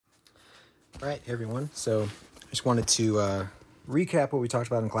All right, everyone. So I just wanted to recap what we talked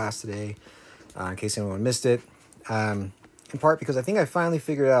about in class today, in case anyone missed it. In part because I think I finally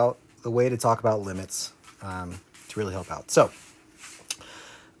figured out the way to talk about limits to really help out. So,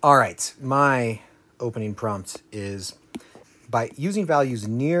 all right, my opening prompt is by using values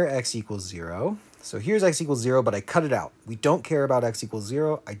near x equals 0. So here's x equals 0, but I cut it out. We don't care about x equals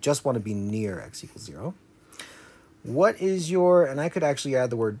 0. I just want to be near x equals 0. What is your, and I could actually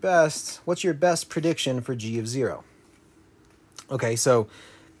add the word best, what's your best prediction for g of 0? Okay, so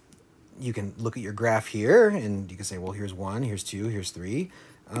you can look at your graph here, and you can say, well, here's 1, here's 2, here's 3.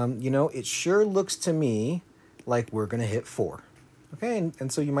 You know, it sure looks to me like we're going to hit 4. Okay,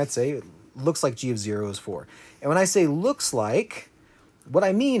 and so you might say, it looks like g of 0 is 4. And when I say looks like, what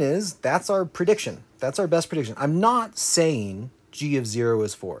I mean is that's our prediction. That's our best prediction. I'm not saying g of 0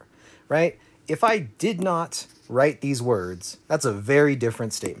 is 4, right? If I did not write these words, that's a very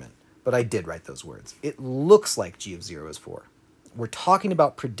different statement, but I did write those words. It looks like g of 0 is 4. We're talking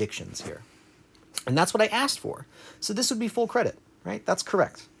about predictions here. And that's what I asked for. So this would be full credit, right? That's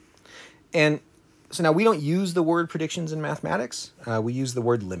correct. And so now we don't use the word predictions in mathematics. We use the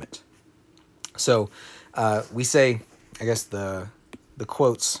word limit. So we say, I guess the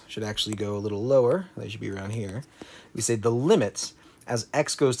quotes should actually go a little lower. They should be around here. We say the limit as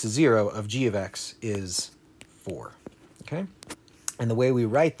x goes to 0 of g of x is 4. Okay? And the way we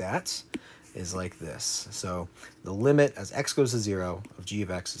write that is like this. So the limit as x goes to 0 of g of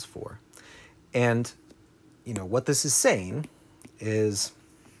x is 4. And, you know, what this is saying is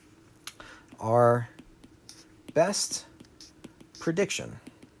our best prediction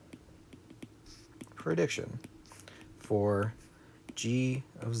for g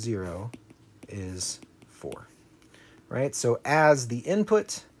of 0 is 4, right? So as the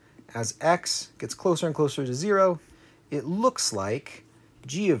input, as x gets closer and closer to 0, it looks like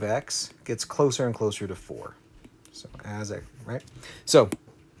g of x gets closer and closer to 4. So as x, right? So,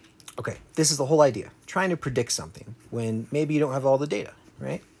 okay, this is the whole idea. Trying to predict something when maybe you don't have all the data,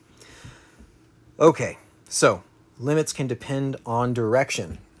 right? Okay, so limits can depend on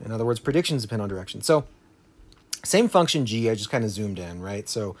direction. In other words, predictions depend on direction. So same function g, I just kind of zoomed in, right?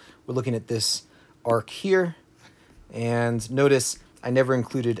 So we're looking at this arc here, and notice I never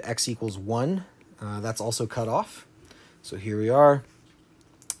included x equals 1. That's also cut off. So here we are.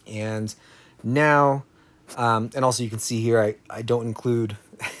 And now, and also you can see here, I don't include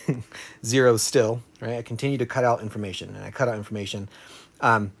 0 still, right? I continue to cut out information, and I cut out information.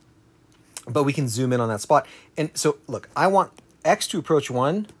 But we can zoom in on that spot. And so look, I want x to approach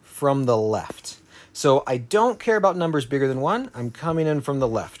 1 from the left. So I don't care about numbers bigger than 1. I'm coming in from the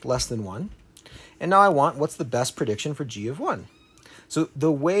left, less than 1. And now I want, what's the best prediction for g of 1? So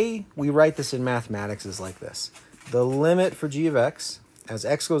the way we write this in mathematics is like this. The limit for g of x as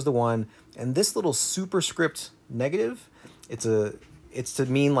x goes to 1, and this little superscript negative, it's to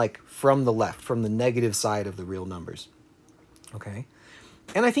mean like from the left, from the negative side of the real numbers. Okay?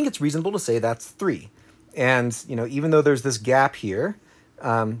 And I think it's reasonable to say that's 3. And, you know, even though there's this gap here,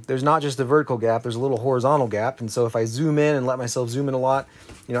 there's not just a vertical gap, there's a little horizontal gap. And so if I zoom in and let myself zoom in a lot,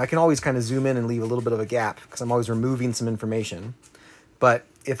 you know, I can always kind of zoom in and leave a little bit of a gap because I'm always removing some information. But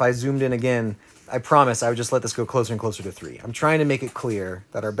if I zoomed in again, I promise I would just let this go closer and closer to 3. I'm trying to make it clear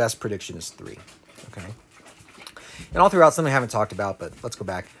that our best prediction is 3. Okay. And all throughout, something I haven't talked about, but let's go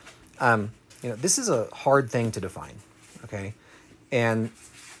back. You know, this is a hard thing to define. Okay. And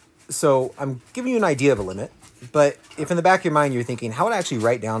so I'm giving you an idea of a limit, but if in the back of your mind you're thinking, how would I actually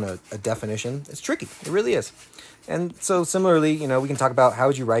write down a definition? It's tricky. It really is. And so similarly, you know, we can talk about how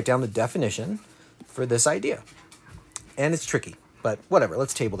would you write down the definition for this idea. And it's tricky, but whatever.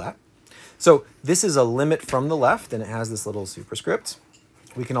 Let's table that. So this is a limit from the left, and it has this little superscript.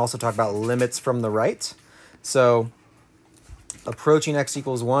 We can also talk about limits from the right. So approaching x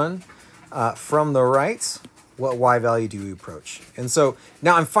equals 1 from the right, what y value do we approach? And so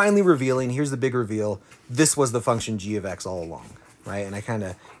now I'm finally revealing, here's the big reveal, this was the function g of x all along, right? And I kind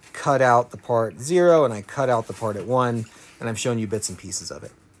of cut out the part 0, and I cut out the part at 1, and I'm showing you bits and pieces of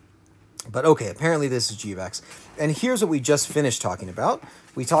it. But okay, apparently this is g of x. And here's what we just finished talking about.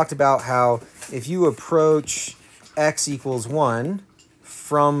 We talked about how if you approach x equals 1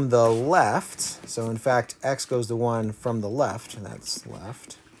 from the left, so in fact, x goes to 1 from the left, and that's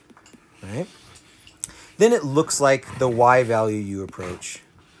left, right? Then it looks like the y value you approach.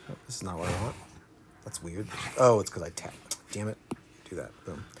 Oh, this is not what I want. That's weird. Oh, it's because I tapped. Damn it. Do that.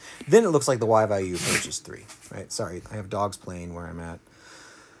 Boom. Then it looks like the y value you approach is 3, right? Sorry, I have dogs playing where I'm at.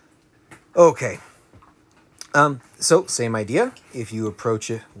 Okay. So same idea. If you approach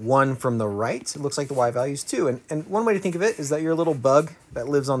it 1 from the right, it looks like the y value is 2. And one way to think of it is that you're a little bug that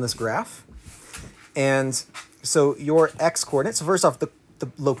lives on this graph. And so your x coordinate, so first off, the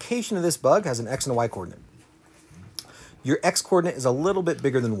location of this bug has an x and a y coordinate. Your x coordinate is a little bit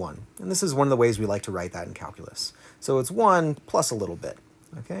bigger than 1. And this is one of the ways we like to write that in calculus. So it's 1 plus a little bit,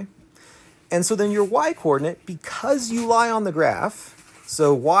 okay? And so then your y coordinate, because you lie on the graph,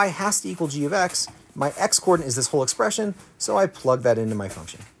 so y has to equal g of x, my x coordinate is this whole expression, so I plug that into my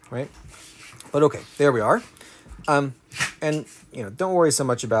function, right? But okay, there we are. And don't worry so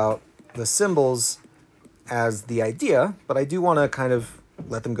much about the symbols as the idea, but I do want to kind of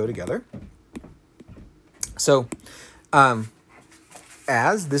let them go together. So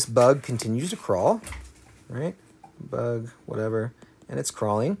as this bug continues to crawl, right? Bug, whatever, and it's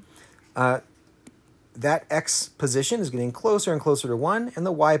crawling, that x position is getting closer and closer to 1, and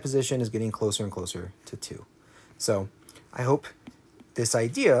the y position is getting closer and closer to 2. So I hope this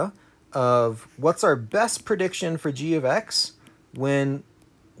idea of what's our best prediction for g of x when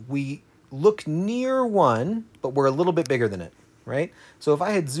we look near 1, but we're a little bit bigger than it, right? So if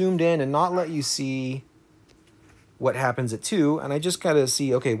I had zoomed in and not let you see what happens at 2, and I just kind of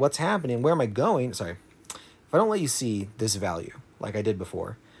see, okay, what's happening? Where am I going? Sorry. If I don't let you see this value, like I did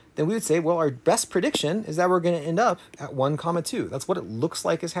before, then we would say, well, our best prediction is that we're going to end up at 1, 2. That's what it looks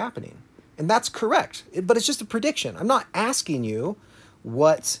like is happening. And that's correct, but it's just a prediction. I'm not asking you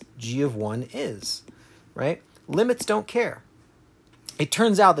what g of 1 is, right? Limits don't care. It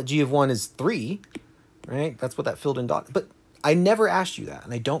turns out that g of 1 is 3, right? That's what that filled in dot. But I never asked you that,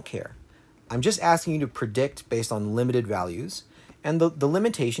 and I don't care. I'm just asking you to predict based on limited values, and the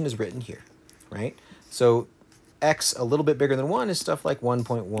limitation is written here, right? So x a little bit bigger than 1 is stuff like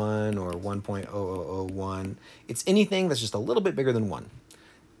 1.1 or 1.0001. It's anything that's just a little bit bigger than 1.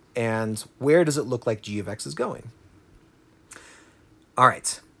 And where does it look like g of x is going? All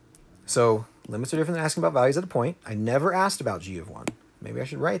right, so limits are different than asking about values at a point. I never asked about g of 1. Maybe I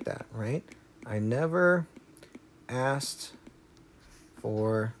should write that, right? I never asked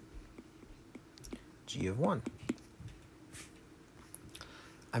for g of 1.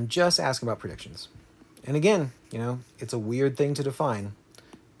 I'm just asking about predictions. And again, it's a weird thing to define,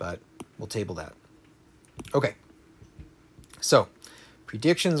 but we'll table that. Okay, so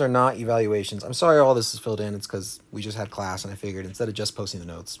predictions are not evaluations. I'm sorry all this is filled in. It's because we just had class, and I figured instead of just posting the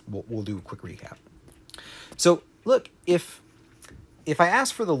notes, we'll do a quick recap. So look, if I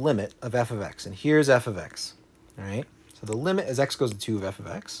ask for the limit of f of x, and here's f of x, all right? So the limit as x goes to 2 of f of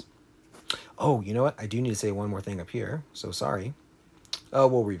x. Oh, you know what? I do need to say one more thing up here, so sorry. Oh,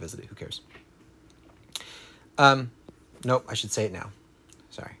 we'll revisit it. Who cares? Nope, I should say it now.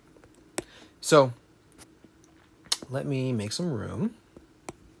 Sorry. So let me make some room.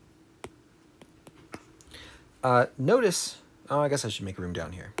 Notice, I guess I should make room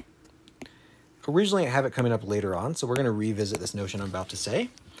down here. Originally, I have it coming up later on, so we're going to revisit this notion I'm about to say.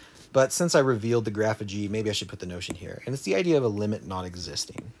 But since I revealed the graph of g, maybe I should put the notion here. And it's the idea of a limit not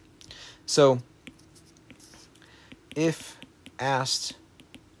existing. So if asked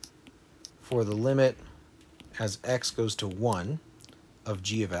for the limit as x goes to 1 of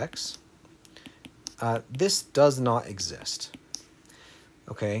g of x, this does not exist,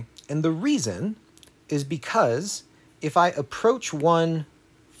 okay? And the reason is because if I approach 1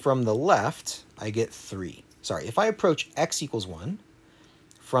 from the left, I get 3. Sorry, if I approach x equals 1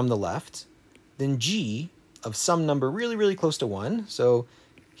 from the left, then g of some number really, really close to 1, so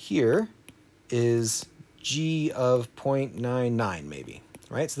here is g of 0.99 maybe,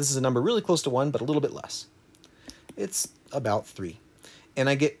 right? So this is a number really close to 1, but a little bit less. It's about 3. And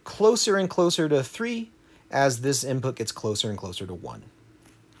I get closer and closer to 3 as this input gets closer and closer to 1.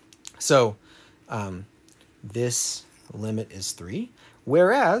 So this limit is 3,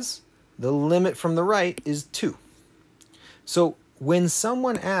 whereas the limit from the right is 2. So when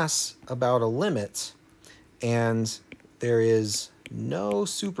someone asks about a limit and there is no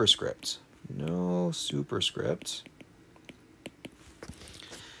superscript,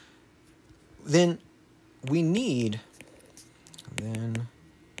 then we need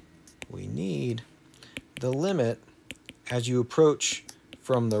the limit as you approach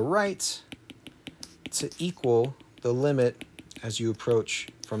from the right to equal the limit as you approach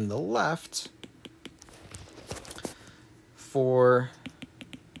from the left for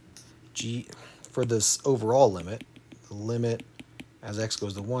this overall limit, the limit as x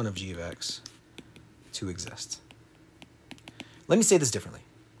goes to 1 of g of x to exist. Let me say this differently.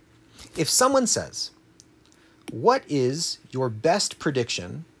 If someone says, what is your best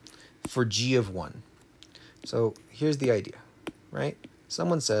prediction for g of 1? So here's the idea, right?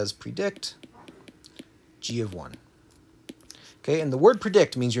 Someone says, predict g of 1. Okay, and the word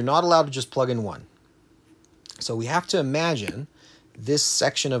predict means you're not allowed to just plug in 1. So we have to imagine this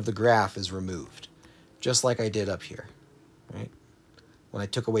section of the graph is removed. just like I did up here, right? When I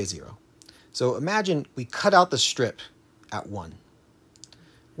took away 0. So imagine we cut out the strip at 1.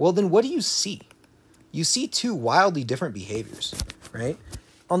 Well, then what do you see? You see two wildly different behaviors, right?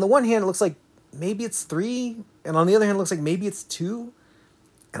 On the one hand, it looks like maybe it's 3, and on the other hand, it looks like maybe it's 2.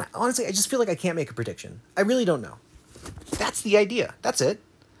 And honestly, I just feel like I can't make a prediction. I really don't know. That's the idea. That's it.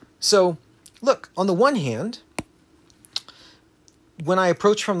 So look, on the one hand, when I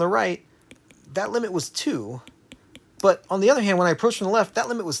approach from the right, that limit was 2. But on the other hand, when I approach from the left, that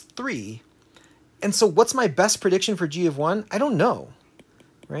limit was 3. And so what's my best prediction for g of 1? I don't know,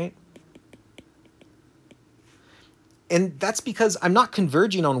 right? And that's because I'm not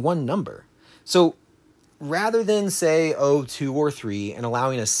converging on one number. So rather than say, oh, 2 or 3 and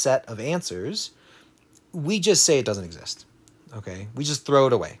allowing a set of answers, we just say it doesn't exist, okay? We just throw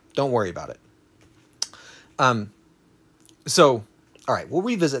it away. Don't worry about it. So, all right, we'll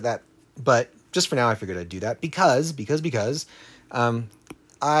revisit that, but just for now, I figured I'd do that because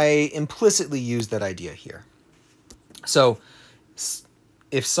I implicitly used that idea here. So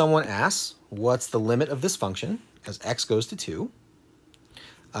if someone asks, what's the limit of this function as x goes to 2?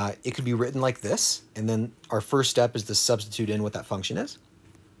 It could be written like this, and then our first step is to substitute in what that function is.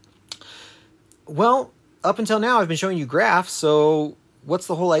 Well, up until now, I've been showing you graphs, so what's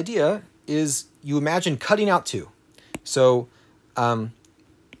the whole idea is you imagine cutting out 2. So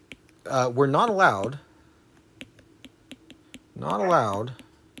we're not allowed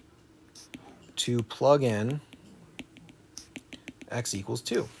to plug in x equals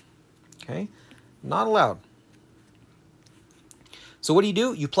 2, okay? Not allowed. So what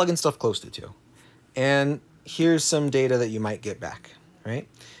do? You plug in stuff close to 2. And here's some data that you might get back, right?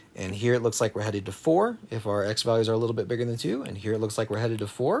 And here it looks like we're headed to 4 if our x values are a little bit bigger than 2. And here it looks like we're headed to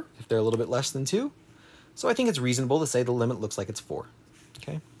 4 if they're a little bit less than 2. So I think it's reasonable to say the limit looks like it's 4,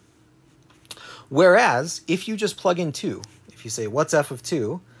 okay? Whereas if you just plug in 2, if you say, what's f of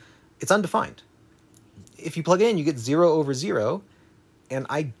 2? It's undefined. If you plug it in, you get 0 over 0, and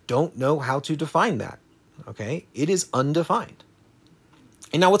I don't know how to define that, okay? It is undefined.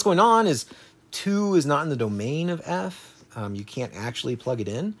 And now what's going on is 2 is not in the domain of f. You can't actually plug it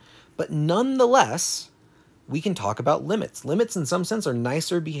in. But nonetheless, we can talk about limits. Limits in some sense are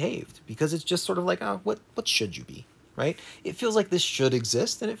nicer behaved because it's just sort of like, oh, what should you be, right? It feels like this should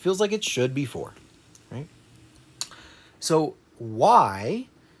exist, and it feels like it should be 4, right? So why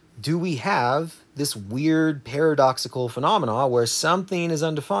do we have this weird paradoxical phenomena where something is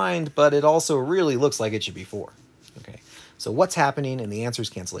undefined, but it also really looks like it should be 4? Okay, so what's happening? And the answer is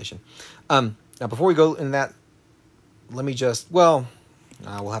cancellation. Now, before we go in that, let me just, we'll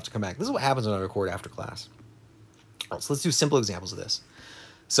have to come back. This is what happens when I record after class. All right, so let's do simple examples of this.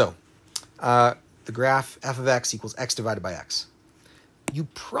 So the graph f of x equals x divided by x. You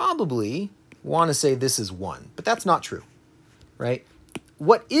probably want to say this is 1, but that's not true, right?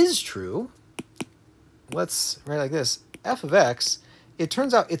 What is true, let's write like this, f of x, it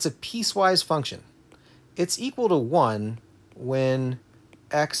turns out it's a piecewise function. It's equal to 1 when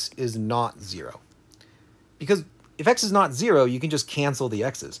x is not 0. Because if x is not 0, you can just cancel the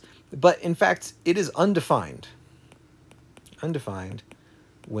x's. But in fact, it is undefined. Undefined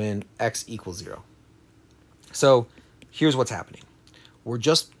when x equals 0. So here's what's happening.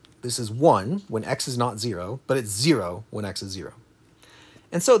 This is 1 when x is not 0, but it's 0 when x is 0.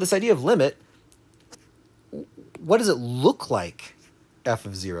 And so this idea of limit, what does it look like f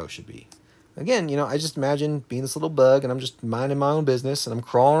of 0 should be? Again, I just imagine being this little bug, and I'm just minding my own business, and I'm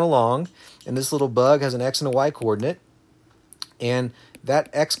crawling along, and this little bug has an x and a y coordinate, and that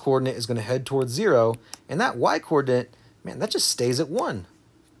x coordinate is going to head towards 0, and that y coordinate, man, that just stays at 1.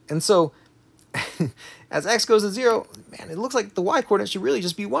 And so as x goes to 0, man, it looks like the y coordinate should really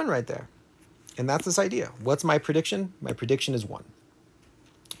just be 1 right there. And that's this idea. What's my prediction? My prediction is 1.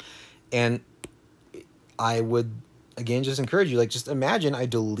 And I would, again, just encourage you, just imagine I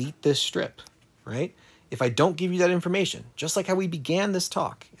delete this strip, right? If I don't give you that information, just like how we began this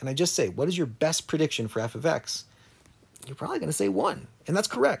talk, and I just say, what is your best prediction for f of x? You're probably going to say 1, and that's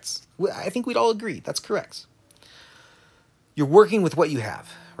correct. I think we'd all agree that's correct. You're working with what you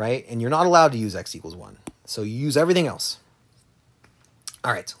have, right? And you're not allowed to use x equals 1, so you use everything else.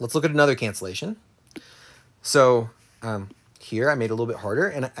 All right, let's look at another cancellation. So here I made it a little bit harder,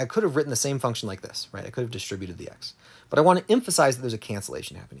 and I could have written the same function like this, right? I could have distributed the x. But I want to emphasize that there's a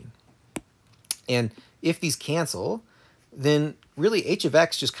cancellation happening. And if these cancel, then really h of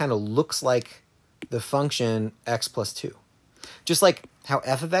x just kind of looks like the function x plus 2. Just like how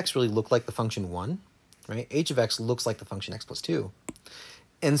f of x really looked like the function 1, right? H of x looks like the function x plus 2.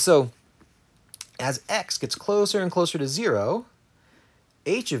 And so as x gets closer and closer to 0,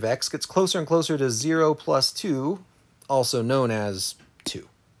 h of x gets closer and closer to 0 plus 2, also known as 2.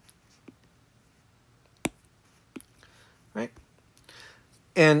 Right?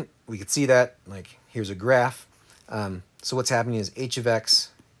 And we could see that, like, here's a graph. So what's happening is h of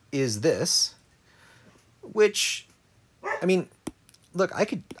x is this, which, I mean, look, I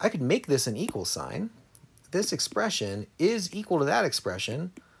could make this an equal sign. This expression is equal to that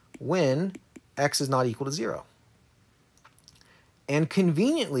expression when x is not equal to 0. And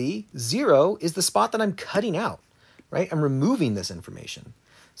conveniently, 0 is the spot that I'm cutting out, right? I'm removing this information.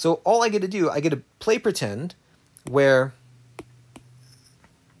 So all I get to do, I get to play pretend where,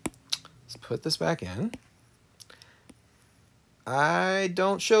 let's put this back in. I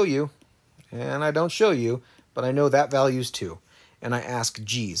don't show you, and I don't show you, but I know that value's 2. And I ask,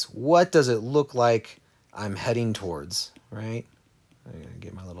 geez, what does it look like I'm heading towards, right? I'm going to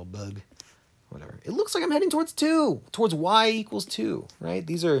get my little bug. Whatever. It looks like I'm heading towards 2, towards y equals 2, right?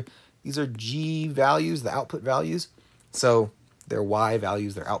 These are g values, the output values. So they're y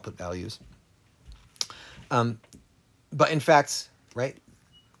values, they're output values. But in fact, right,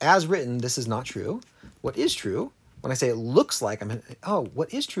 as written, this is not true. What is true, when I say it looks like I'm,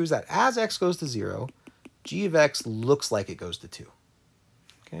 what is true is that as x goes to 0, g of x looks like it goes to 2.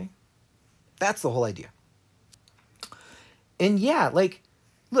 Okay? That's the whole idea. And yeah, like,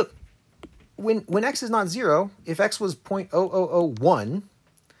 look, when x is not 0, if x was 0.0001,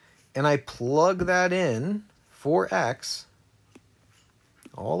 and I plug that in for x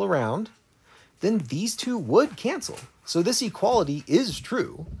all around, then these two would cancel. So this equality is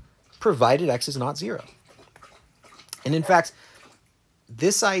true, provided x is not 0. And in fact,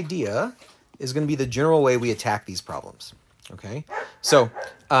 this idea is going to be the general way we attack these problems. Okay? So,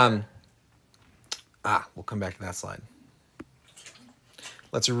 we'll come back to that slide.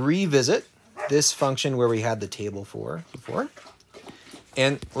 Let's revisit this function where we had the table for before.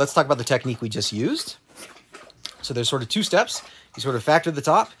 And let's talk about the technique we just used. So there's sort of 2 steps. You sort of factor the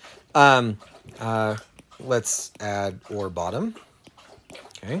top. Let's add or bottom.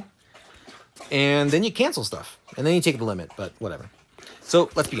 Okay. And then you cancel stuff. And then you take the limit, but whatever. So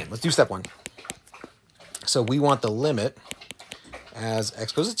let's begin. Let's do step 1. So we want the limit as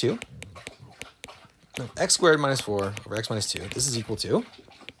x goes to 2. X squared minus 4 over x minus 2. This is equal to.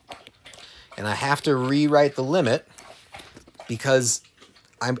 And I have to rewrite the limit because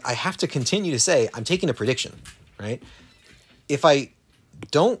I have to continue to say I'm taking a prediction, right? If I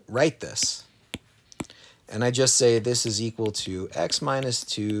don't write this and I just say this is equal to x minus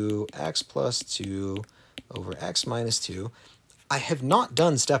 2, x plus 2 over x minus 2, I have not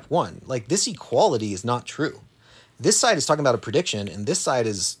done step 1. Like, this equality is not true. This side is talking about a prediction, and this side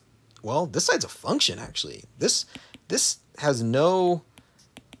is, well, this side's a function, actually. This has no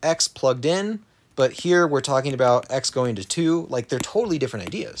x plugged in, but here we're talking about x going to 2. Like, they're totally different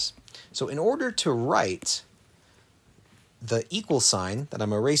ideas. So in order to write the equal sign that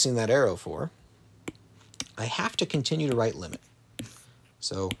I'm erasing that arrow for, I have to continue to write limit.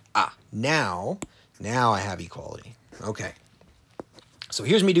 So, now I have equality. Okay. So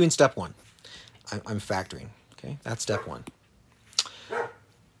here's me doing step 1. I'm factoring. Okay, that's step 1.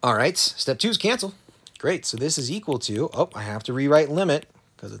 All right, step 2 is cancel. Great, so this is equal to, I have to rewrite limit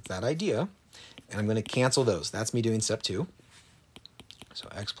because it's that idea. And I'm going to cancel those. That's me doing step 2. So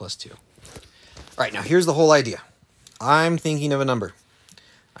x plus 2. All right, now here's the whole idea. I'm thinking of a number.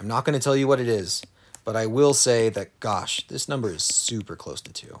 I'm not going to tell you what it is, but I will say that, gosh, this number is super close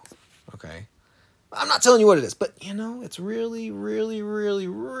to 2. Okay? I'm not telling you what it is, but, you know, it's really, really, really,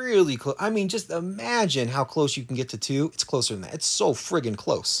 really close. I mean, just imagine how close you can get to 2. It's closer than that. It's so friggin'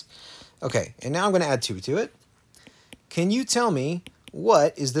 close. Okay, and now I'm going to add 2 to it. Can you tell me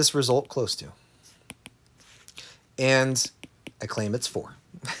what is this result close to? And I claim it's 4.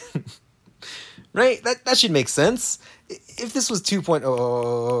 Right? That should make sense. If this was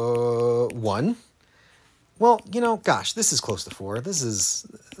 2.01, well, you know, gosh, this is close to 4. This is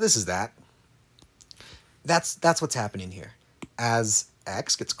that. That's what's happening here. As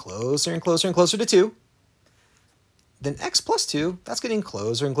x gets closer and closer and closer to 2, then x plus 2, that's getting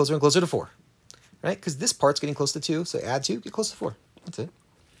closer and closer and closer to 4. Right? Because this part's getting close to 2, so add 2, get close to 4. That's it.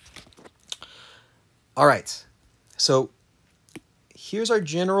 All right. So here's our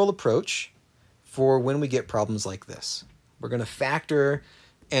general approach for when we get problems like this. We're going to factor,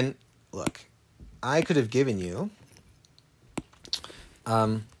 and look, I could have given you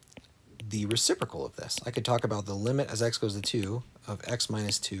the reciprocal of this. I could talk about the limit as x goes to 2 of x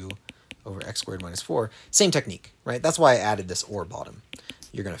minus 2 over x squared minus 4. Same technique, right? That's why I added this or bottom.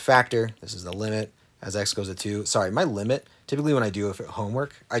 You're going to factor. This is the limit as x goes to 2. Sorry, my limit Typically when I do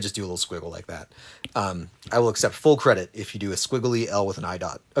homework, I just do a little squiggle like that. I will accept full credit if you do a squiggly L with an I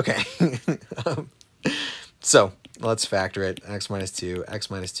dot. Okay. So let's factor it. X minus 2,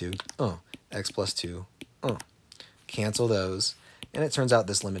 x minus 2, x plus 2, cancel those. And it turns out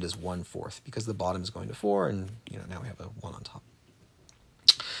this limit is 1/4 because the bottom is going to 4, and now we have a 1 on top.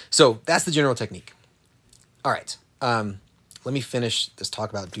 So that's the general technique. All right. Let me finish this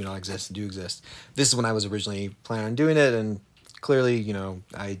talk about do not exist and do exist. This is when I was originally planning on doing it, and clearly,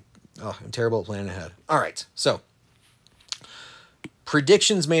 I'm terrible at planning ahead. All right. So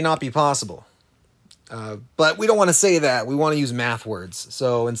predictions may not be possible. But we don't want to say that. We want to use math words.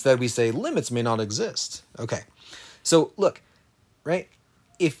 So instead we say limits may not exist. Okay. So look, right?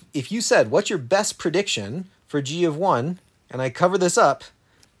 If you said, what's your best prediction for g of 1, and I cover this up,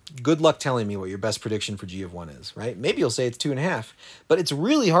 good luck telling me what your best prediction for g of 1 is, right? Maybe you'll say it's 2.5, but it's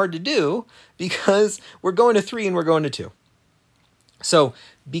really hard to do because we're going to 3 and we're going to 2. So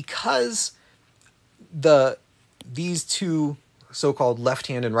because these two so-called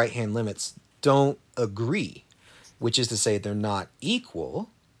left-hand and right-hand limits don't agree, which is to say they're not equal,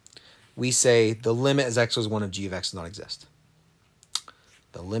 we say the limit as x goes 1 of g of x does not exist.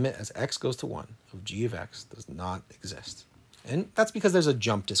 The limit as x goes to 1 of g of x does not exist. And that's because there's a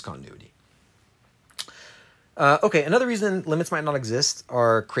jump discontinuity. Okay, another reason limits might not exist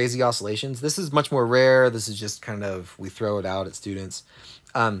are crazy oscillations. This is much more rare. This is just kind of, we throw it out at students.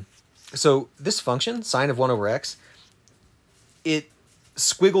 So this function, sine of 1 over x, it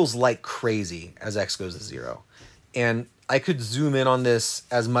squiggles like crazy as x goes to 0. And I could zoom in on this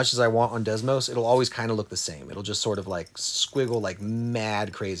as much as I want on Desmos. It'll always kind of look the same. It'll just sort of like squiggle like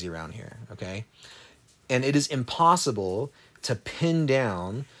mad crazy around here, okay? And it is impossible to pin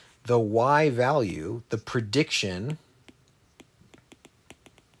down the y value, the prediction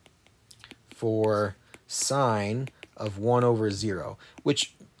for sine of 1 over 0,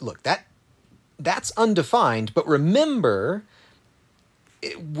 which, look, that's undefined, but remember,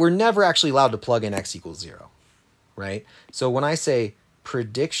 we're never actually allowed to plug in x equals 0. Right? So when I say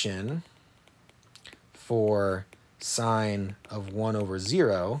prediction for sine of 1 over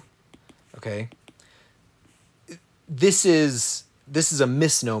 0, okay, this is a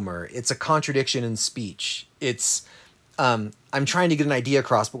misnomer. It's a contradiction in speech. It's I'm trying to get an idea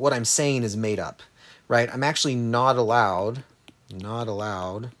across, but what I'm saying is made up, right? I'm actually not allowed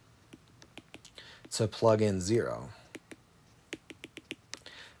to plug in 0.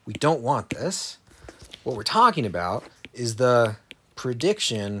 We don't want this. What we're talking about is the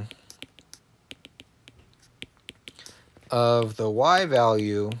prediction of the y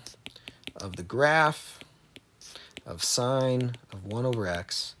value of the graph of sine of 1 over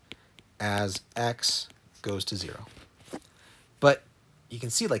x as x goes to 0. But you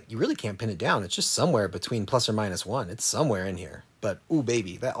can see, like, you really can't pin it down. It's just somewhere between plus or minus 1. It's somewhere in here. But, ooh,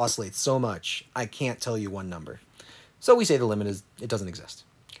 baby, that oscillates so much, I can't tell you one number. So we say the limit is, it doesn't exist.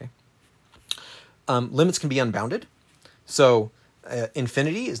 Limits can be unbounded. So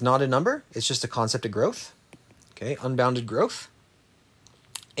infinity is not a number. It's just a concept of growth. Okay, unbounded growth.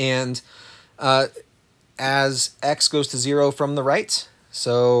 And as x goes to 0 from the right,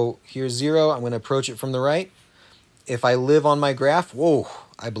 so here's 0, I'm going to approach it from the right. If I live on my graph, whoa,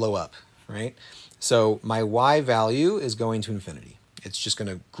 I blow up, right? So my y value is going to infinity. It's just going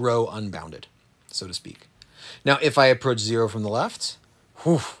to grow unbounded, so to speak. Now, if I approach 0 from the left,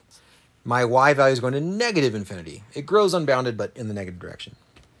 whew, my y value is going to negative infinity. It grows unbounded, but in the negative direction.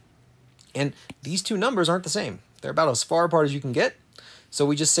 And these two numbers aren't the same. They're about as far apart as you can get. So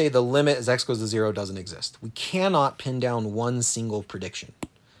we just say the limit as x goes to 0 doesn't exist. We cannot pin down one single prediction.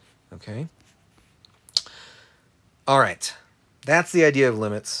 Okay? All right. That's the idea of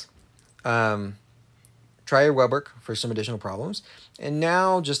limits. Try your web work for some additional problems. And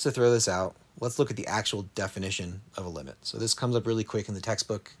now, just to throw this out, let's look at the actual definition of a limit. So this comes up really quick in the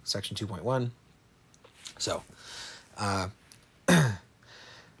textbook, section 2.1. So, all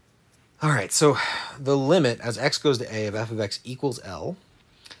right, so the limit as x goes to a of f of x equals L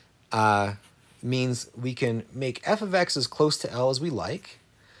means we can make f of x as close to L as we like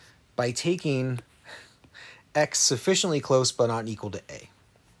by taking x sufficiently close but not equal to a,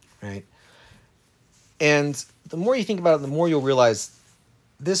 right? And the more you think about it, the more you'll realize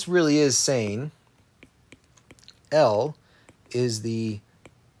this really is saying L is the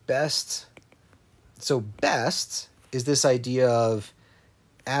best. So best is this idea of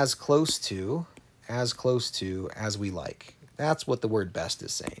as close to as we like. That's what the word best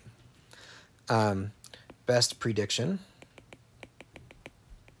is saying. Best prediction.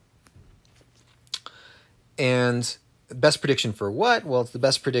 And best prediction for what? Well, it's the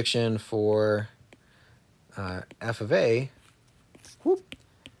best prediction for f of a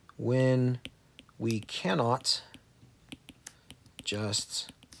when we cannot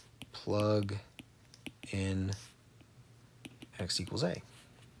just plug in x equals a.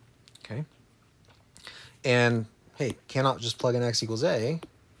 Okay? And hey, cannot just plug in x equals a.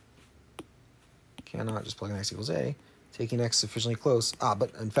 Cannot just plug in x equals a. Taking x sufficiently close.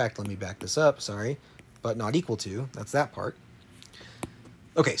 But in fact, let me back this up. Sorry. But not equal to. That's that part.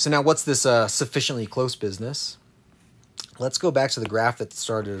 Okay, so now what's this sufficiently close business? Let's go back to the graph that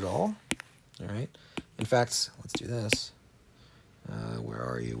started it all. All right. In fact, let's do this. Where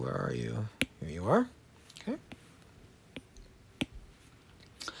are you? Where are you? Here you are. Okay.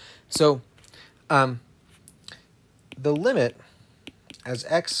 So the limit as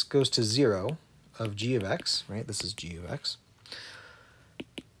x goes to 0 of g of x, right? This is g of x,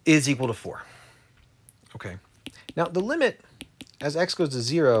 is equal to 4. Okay. Now the limit as x goes to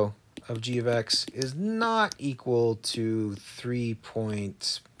 0 of g of x is not equal to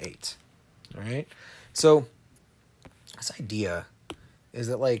 3.8. All right. So this idea is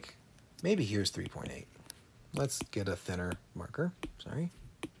that, like, maybe here's 3.8. Let's get a thinner marker. Sorry.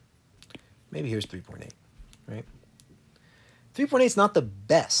 Maybe here's 3.8, right? 3.8 is not the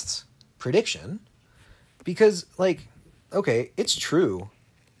best prediction because, like, okay, it's true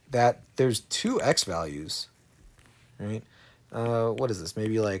that there's two x values, right? What is this?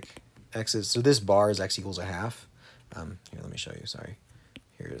 Maybe like x is, so this bar is x equals a half. Here, let me show you, sorry.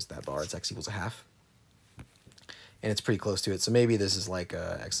 Here is that bar, it's x equals a half. And it's pretty close to it. So maybe this is like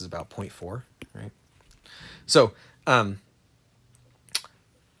x is about 0.4, right? So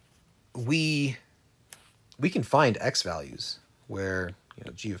we can find x values where, you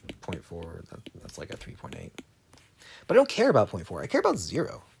know, g of 0.4, that's like a 3.8. But I don't care about 0.4. I care about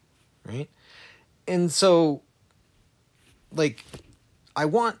 0, right? And so, like, I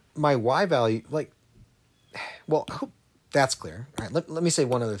want my y value, like, well, I hope that's clear. All right, let me say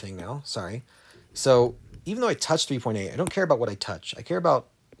one other thing now. Sorry. So even though I touched 3.8, I don't care about what I touch. I care about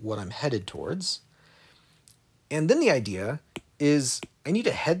what I'm headed towards. And then the idea is I need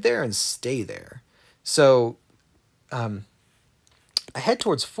to head there and stay there. So I head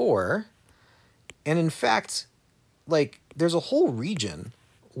towards 4, and in fact, like, there's a whole region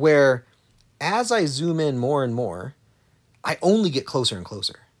where as I zoom in more and more, I only get closer and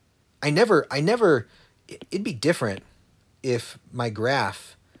closer. It'd be different if my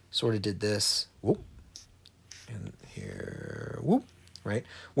graph sort of did this, whoop, and here, whoop, right?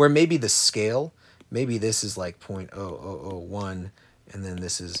 Where maybe the scale, maybe this is like 0.0001, and then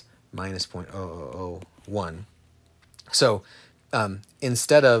this is minus 0.0001. So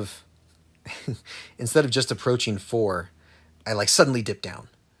instead of just approaching 4, I like suddenly dip down,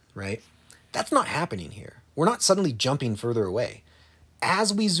 right? That's not happening here. We're not suddenly jumping further away.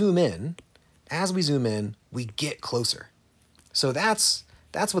 As we zoom in, we get closer. So that's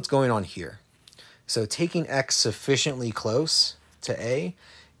what's going on here. So taking x sufficiently close to a,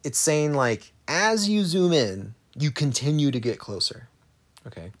 it's saying, like, as you zoom in, you continue to get closer.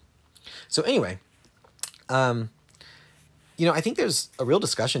 Okay. So anyway, you know, I think there's a real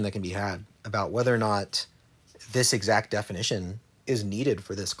discussion that can be had about whether or not this exact definition is needed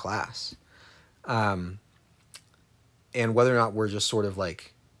for this class. And whether or not we're just sort of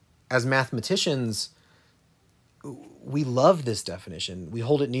like, as mathematicians, we love this definition. We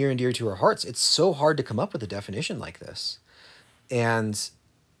hold it near and dear to our hearts. It's so hard to come up with a definition like this. And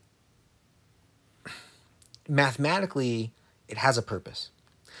mathematically, it has a purpose.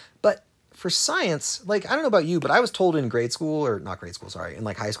 But for science, like, I don't know about you, but I was told in grade school, or not grade school, sorry, in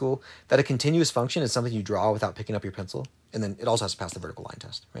like high school, that a continuous function is something you draw without picking up your pencil. And then it also has to pass the vertical line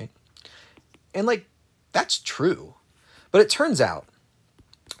test, right? And, like, that's true. But it turns out,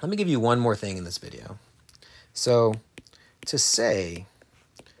 let me give you one more thing in this video. So to say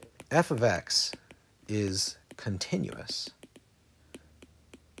f of x is continuous,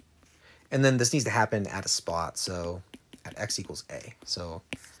 and then this needs to happen at a spot, so at x equals a. So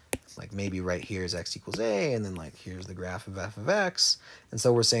like maybe right here is x equals a, and then like here's the graph of f of x. And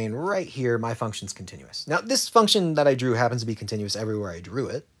so we're saying right here, my function's continuous. Now this function that I drew happens to be continuous everywhere I drew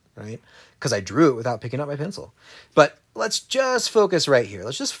it, right? Because I drew it without picking up my pencil. But let's just focus right here.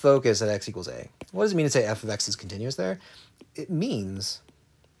 Let's just focus at x equals a. What does it mean to say f of x is continuous there? It means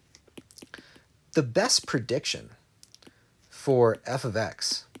the best prediction for f of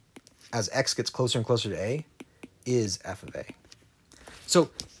x as x gets closer and closer to a is f of a. So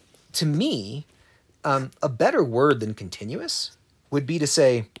to me, a better word than continuous would be to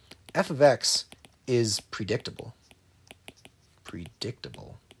say f of x is predictable.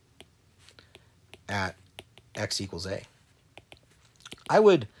 Predictable at x equals a. I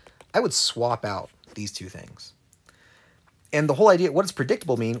would swap out these two things. And the whole idea, what does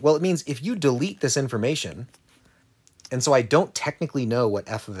predictable mean? Well, it means if you delete this information, and so I don't technically know what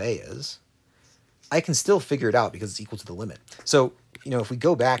f of a is, I can still figure it out because it's equal to the limit. So, you know, if we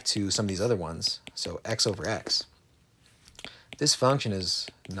go back to some of these other ones, so x over x, this function is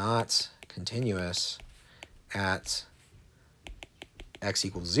not continuous at x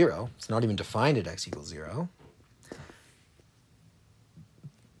equals 0. It's not even defined at x equals 0.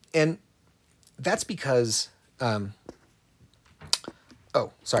 And that's because, oh,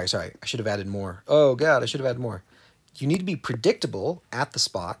 sorry, I should have added more. Oh, God, I should have added more. You need to be predictable at the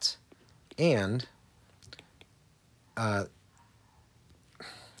spot, and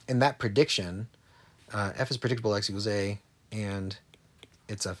in that prediction, f is predictable x equals a, and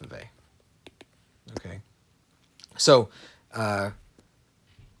it's f of a. Okay. So,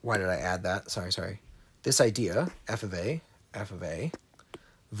 why did I add that? Sorry. This idea, f of a,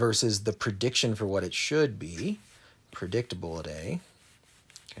 versus the prediction for what it should be, predictable at a.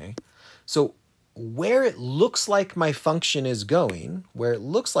 Okay. So, where it looks like my function is going,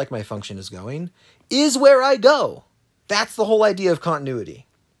 is where I go. That's the whole idea of continuity.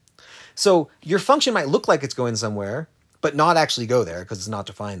 So your function might look like it's going somewhere, but not actually go there because it's not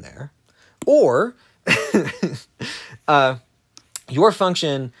defined there. Or your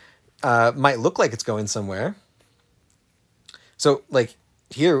function might look like it's going somewhere. So like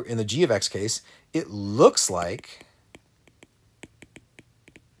here in the g of x case, it looks like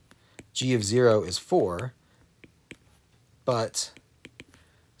g of 0 is 4, but,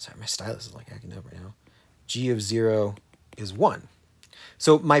 sorry, my stylus is like acting up right now. G of 0 is 1.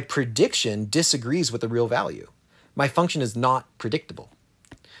 So my prediction disagrees with the real value. My function is not predictable.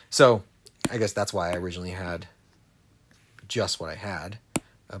 So I guess that's why I originally had just what I had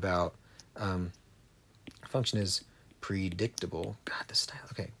about function is predictable. God, this style.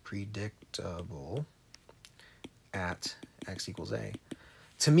 Okay, predictable at x equals a.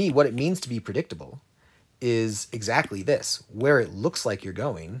 To me, what it means to be predictable is exactly this. Where it looks like you're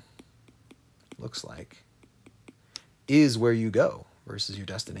going, is where you go versus your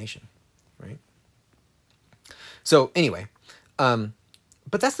destination, right? So anyway, but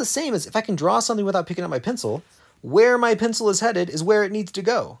that's the same as if I can draw something without picking up my pencil, where my pencil is headed is where it needs to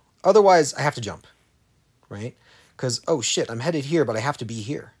go. Otherwise, I have to jump, right? Because, oh shit, I'm headed here, but I have to be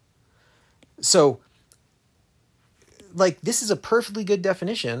here. So, like, this is a perfectly good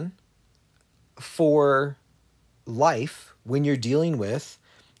definition for life when you're dealing with,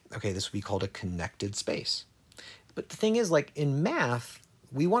 okay, this would be called a connected space. But the thing is, like, in math,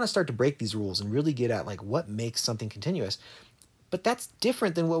 we want to start to break these rules and really get at, like, what makes something continuous. But that's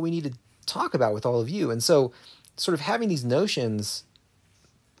different than what we need to talk about with all of you. And so sort of having these notions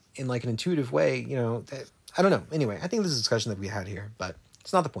in, like, an intuitive way, you know, I don't know. Anyway, I think this is a discussion that we had here, but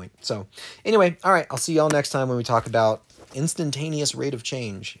it's not the point. So anyway, all right, I'll see y'all next time when we talk about instantaneous rate of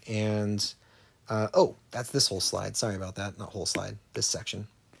change. And, oh, that's this whole slide. Sorry about that. Not whole slide, this section.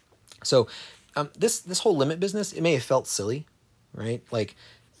 So this whole limit business, it may have felt silly, right? Like,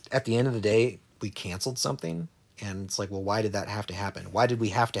 at the end of the day, we canceled something, and it's like, well, why did that have to happen? Why did we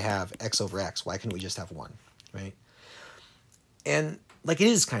have to have x over x? Why couldn't we just have 1, right? And, like, it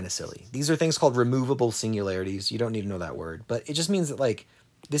is kind of silly. These are things called removable singularities. You don't need to know that word, but it just means that, like,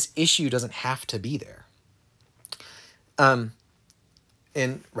 this issue doesn't have to be there. And,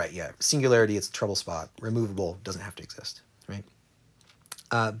 right, yeah, singularity, it's a trouble spot. Removable doesn't have to exist, right?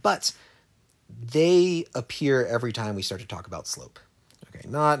 But they appear every time we start to talk about slope. Okay,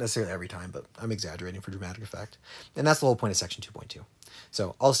 not necessarily every time, but I'm exaggerating for dramatic effect. And that's the whole point of section 2.2.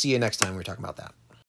 So I'll see you next time when we're talking about that.